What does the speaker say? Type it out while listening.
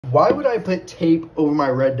Why would I put tape over my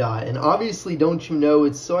red dot? And obviously, don't you know,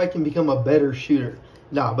 it's so I can become a better shooter.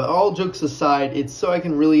 Nah, but all jokes aside, it's so I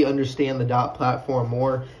can really understand the dot platform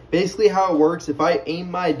more. Basically how it works, if I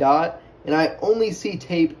aim my dot and I only see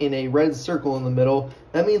tape in a red circle in the middle,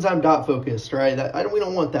 that means I'm dot focused, right? We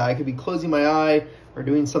don't want that. I could be closing my eye or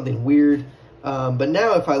doing something weird. But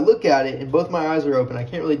now if I look at it and both my eyes are open, I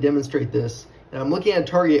can't really demonstrate this, and I'm looking at a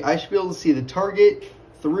target, I should be able to see the target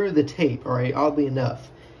through the tape, all right, oddly enough.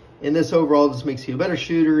 And this overall just makes you a better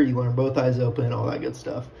shooter. You learn both eyes open, all that good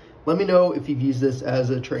stuff. Let me know if you've used this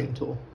as a training tool.